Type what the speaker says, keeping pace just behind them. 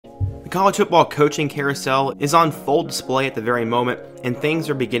college football coaching carousel is on full display at the very moment, and things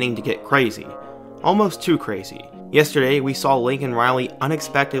are beginning to get crazy. Almost too crazy. Yesterday, we saw Lincoln Riley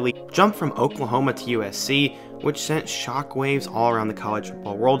unexpectedly jump from Oklahoma to USC, which sent shockwaves all around the college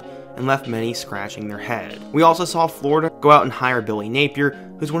football world and left many scratching their head. We also saw Florida go out and hire Billy Napier,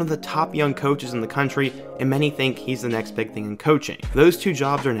 who's one of the top young coaches in the country, and many think he's the next big thing in coaching. Those two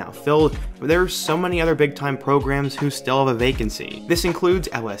jobs are now filled, but there are so many other big-time programs who still have a vacancy. This includes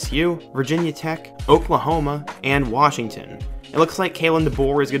LSU, Virginia Tech, Oklahoma, and Washington. It looks like Kalen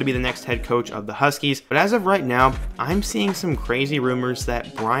DeBoer is going to be the next head coach of the Huskies, but as of right now, I'm seeing some crazy rumors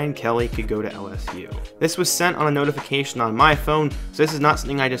that Brian Kelly could go to LSU. This was sent on a notification on my phone, so this is not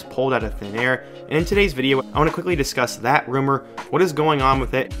something I just pulled out of thin air, and in today's video, I want to quickly discuss that rumor, what is going on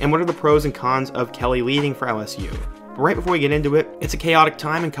with it, and what are the pros and cons of Kelly leaving for LSU. But right before we get into it, it's a chaotic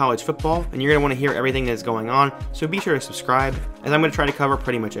time in college football, and you're going to want to hear everything that's going on, so be sure to subscribe, as I'm going to try to cover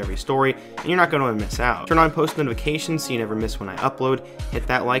pretty much every story, and you're not going to want to miss out. Turn on post notifications so you never miss when I upload, hit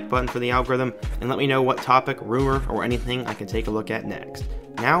that like button for the algorithm, and let me know what topic, rumor, or anything I can take a look at next.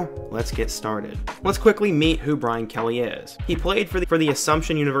 Now, let's get started. Let's quickly meet who Brian Kelly is. He played for the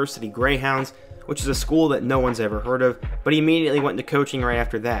Assumption University Greyhounds, which is a school that no one's ever heard of, but he immediately went into coaching right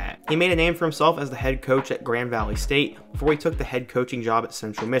after that. He made a name for himself as the head coach at Grand Valley State before he took the head coaching job at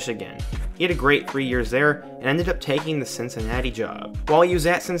Central Michigan. He had a great 3 years there and ended up taking the Cincinnati job. While he was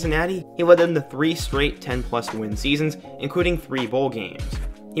at Cincinnati, he led them to 3 straight 10+ win seasons, including 3 bowl games.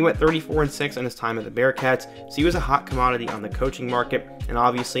 He went 34-6 in his time at the Bearcats, so he was a hot commodity on the coaching market, and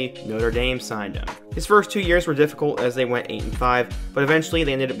obviously Notre Dame signed him. His first 2 years were difficult as they went 8-5, but eventually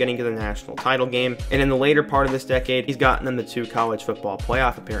they ended up getting to the national title game, and in the later part of this decade, he's gotten them the 2 college football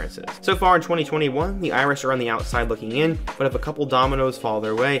playoff appearances. So far in 2021, the Irish are on the outside looking in, but if a couple dominoes fall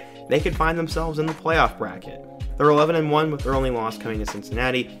their way, they could find themselves in the playoff bracket. They're 11-1 with their only loss coming to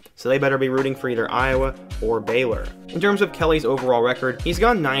Cincinnati, so they better be rooting for either Iowa or Baylor. In terms of Kelly's overall record, he's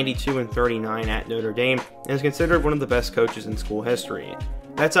gone 92-39 at Notre Dame and is considered one of the best coaches in school history.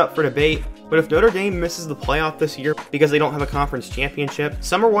 That's up for debate, but if Notre Dame misses the playoff this year because they don't have a conference championship,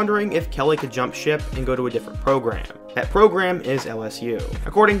 some are wondering if Kelly could jump ship and go to a different program. That program is LSU.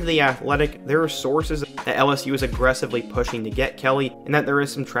 According to The Athletic, there are sources that LSU is aggressively pushing to get Kelly and that there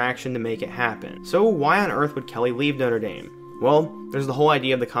is some traction to make it happen. So why on earth would Kelly leave Notre Dame? Well, there's the whole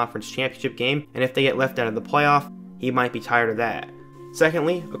idea of the conference championship game, and if they get left out of the playoff, he might be tired of that.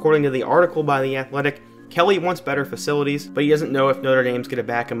 Secondly, according to the article by The Athletic, Kelly wants better facilities, but he doesn't know if Notre Dame's going to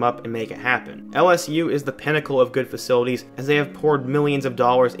back him up and make it happen. LSU is the pinnacle of good facilities, as they have poured millions of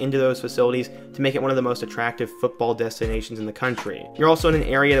dollars into those facilities to make it one of the most attractive football destinations in the country. You're also in an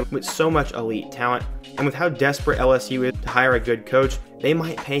area with so much elite talent, and with how desperate LSU is to hire a good coach, they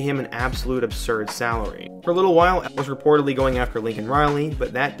might pay him an absolute absurd salary. For a little while, it was reportedly going after Lincoln Riley,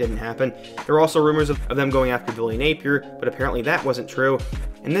 but that didn't happen. There were also rumors of them going after Billy Napier, but apparently that wasn't true.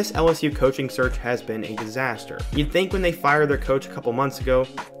 And this LSU coaching search has been a disaster. You'd think when they fired their coach a couple months ago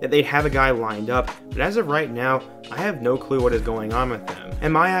that they'd have a guy lined up, but as of right now, I have no clue what is going on with them.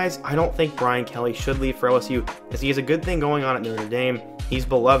 In my eyes, I don't think Brian Kelly should leave for LSU, as he has a good thing going on at Notre Dame. He's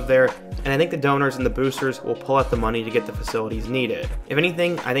beloved there, and I think the donors and the boosters will pull out the money to get the facilities needed. If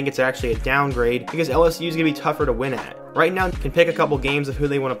anything, I think it's actually a downgrade because LSU is going to be tougher to win at. Right now, you can pick a couple games of who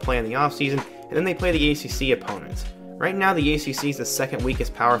they want to play in the offseason, and then they play the ACC opponents. Right now, the ACC is the second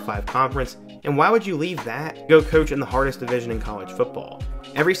weakest Power 5 conference, and why would you leave that to go coach in the hardest division in college football?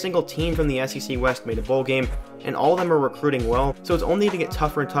 Every single team from the SEC West made a bowl game, and all of them are recruiting well, so it's only to get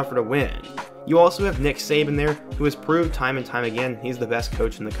tougher and tougher to win. You also have Nick Saban there, who has proved time and time again he's the best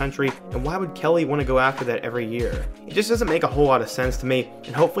coach in the country, and why would Kelly want to go after that every year? It just doesn't make a whole lot of sense to me,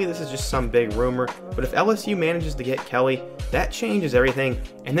 and hopefully this is just some big rumor, but if LSU manages to get Kelly, that changes everything,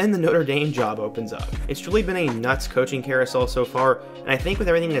 and then the Notre Dame job opens up. It's truly been a nuts coaching carousel so far, and I think with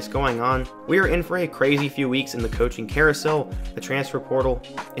everything that's going on, we are in for a crazy few weeks in the coaching carousel, the transfer portal,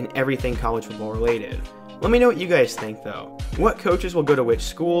 and everything college football related. Let me know what you guys think though. What coaches will go to which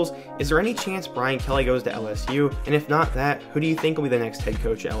schools? Is there any chance Brian Kelly goes to LSU? And if not that, who do you think will be the next head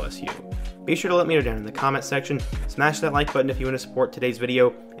coach at LSU? Be sure to let me know down in the comment section, smash that like button if you want to support today's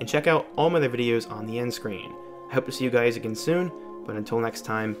video, and check out all my other videos on the end screen. I hope to see you guys again soon, but until next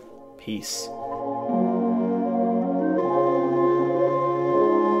time, peace.